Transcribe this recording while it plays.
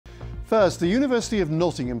First, the University of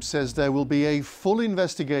Nottingham says there will be a full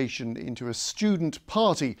investigation into a student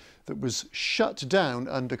party that was shut down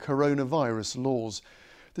under coronavirus laws.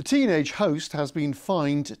 The teenage host has been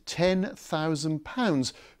fined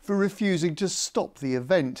 £10,000 for refusing to stop the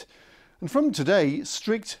event. And from today,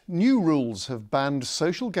 strict new rules have banned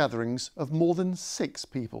social gatherings of more than 6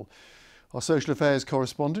 people. Our social affairs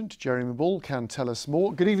correspondent, Jeremy Ball, can tell us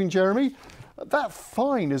more. Good evening, Jeremy. That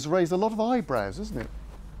fine has raised a lot of eyebrows, hasn't it?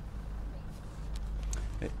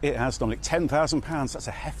 It has, Dominic. £10,000, that's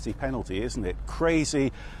a hefty penalty, isn't it?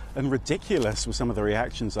 Crazy and ridiculous were some of the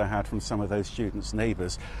reactions I had from some of those students'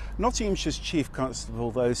 neighbours. Nottinghamshire's Chief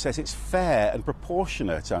Constable, though, says it's fair and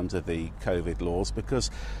proportionate under the COVID laws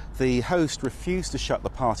because the host refused to shut the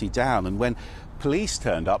party down, and when police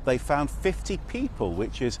turned up they found 50 people,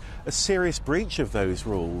 which is a serious breach of those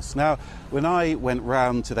rules. Now, when I went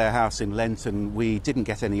round to their house in Lenton, we didn't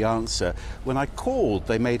get any answer. When I called,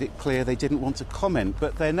 they made it clear they didn't want to comment,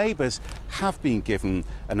 but their neighbours have been given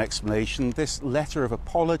an explanation. This letter of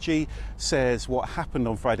apology says what happened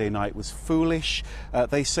on Friday night was foolish.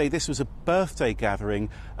 They say this was a birthday gathering,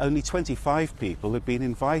 only 25 people had been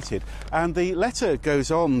invited, and the letter goes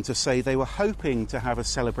on to say they were hoping to have a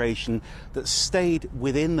celebration that stayed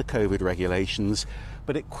within the COVID regulations,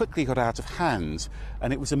 but it quickly got out of hand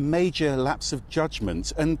and it was a major lapse of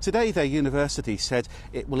judgment. And today their university said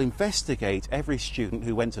it will investigate every student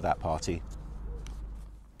who went to that party.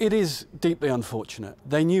 It is deeply unfortunate.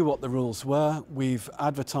 They knew what the rules were. We've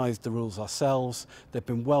advertised the rules ourselves. They've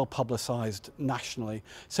been well publicised nationally.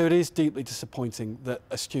 So it is deeply disappointing that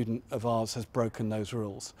a student of ours has broken those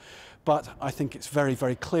rules. But I think it's very,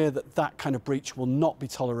 very clear that that kind of breach will not be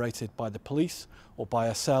tolerated by the police or by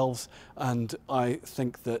ourselves. And I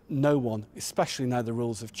think that no one, especially now the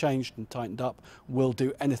rules have changed and tightened up, will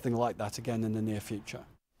do anything like that again in the near future.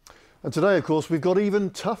 And today, of course, we've got even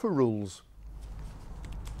tougher rules.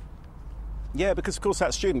 Yeah, because of course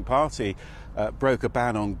that student party broke a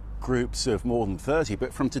ban on groups of more than 30,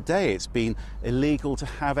 but from today it's been illegal to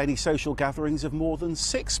have any social gatherings of more than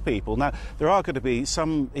 6 people. Now, there are going to be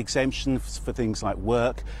some exemptions for things like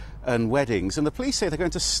work and weddings, and the police say they're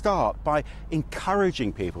going to start by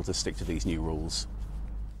encouraging people to stick to these new rules.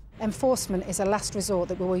 Enforcement is a last resort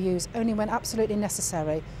that we will use only when absolutely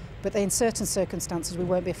necessary, but in certain circumstances we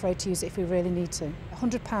won't be afraid to use it if we really need to.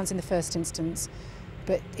 £100 in the first instance.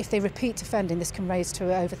 But if they repeat offending, this can raise to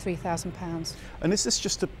over £3,000. And is this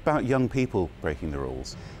just about young people breaking the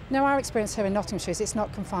rules? No, our experience here in Nottinghamshire is it's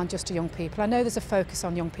not confined just to young people. I know there's a focus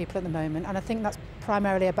on young people at the moment, and I think that's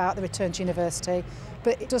primarily about the return to university,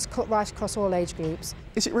 but it does cut right across all age groups.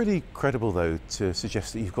 Is it really credible, though, to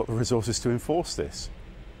suggest that you've got the resources to enforce this?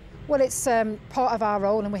 Well, it's part of our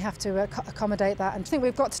role and we have to accommodate that. And I think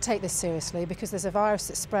we've got to take this seriously because there's a virus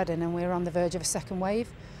that's spreading and we're on the verge of a second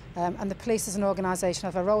wave. And the police as an organisation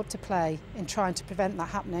have a role to play in trying to prevent that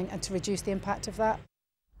happening and to reduce the impact of that.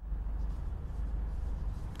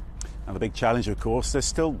 And the big challenge, of course, there's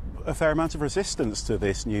still a fair amount of resistance to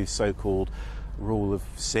this new so-called rule of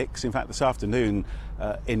 6. In fact, this afternoon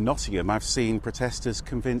in Nottingham, I've seen protesters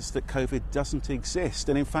convinced that COVID doesn't exist.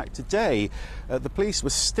 And in fact, today, the police were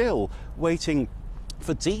still waiting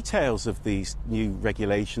for details of these new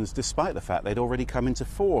regulations, despite the fact they'd already come into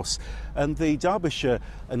force. And the Derbyshire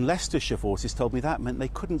and Leicestershire forces told me that meant they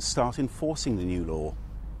couldn't start enforcing the new law.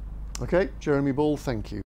 OK, Jeremy Ball, thank you.